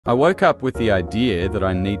I woke up with the idea that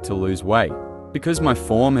I need to lose weight, because my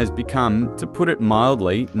form has become, to put it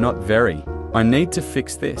mildly, not very. I need to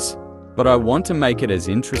fix this, but I want to make it as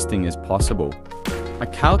interesting as possible. I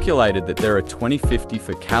calculated that there are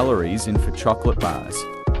 2054 calories in for chocolate bars.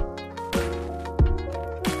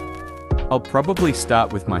 I'll probably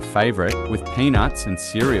start with my favorite, with peanuts and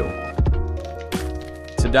cereal.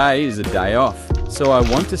 Today is a day off, so I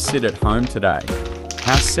want to sit at home today.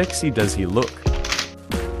 How sexy does he look?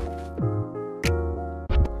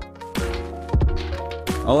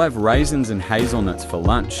 I'll have raisins and hazelnuts for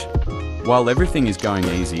lunch. While everything is going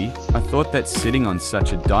easy, I thought that sitting on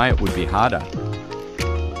such a diet would be harder.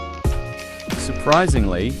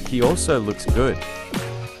 Surprisingly, he also looks good.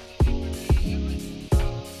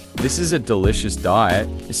 This is a delicious diet,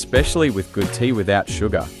 especially with good tea without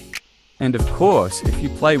sugar. And of course, if you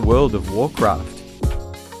play World of Warcraft.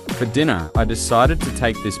 For dinner, I decided to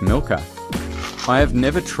take this Milka. I have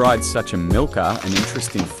never tried such a Milka, an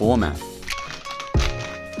interesting format.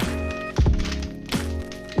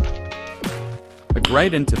 A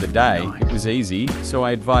great end to the day, it was easy, so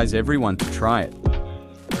I advise everyone to try it.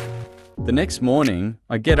 The next morning,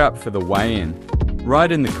 I get up for the weigh-in.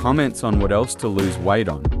 Write in the comments on what else to lose weight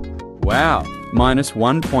on. Wow, minus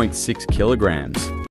 1.6 kilograms.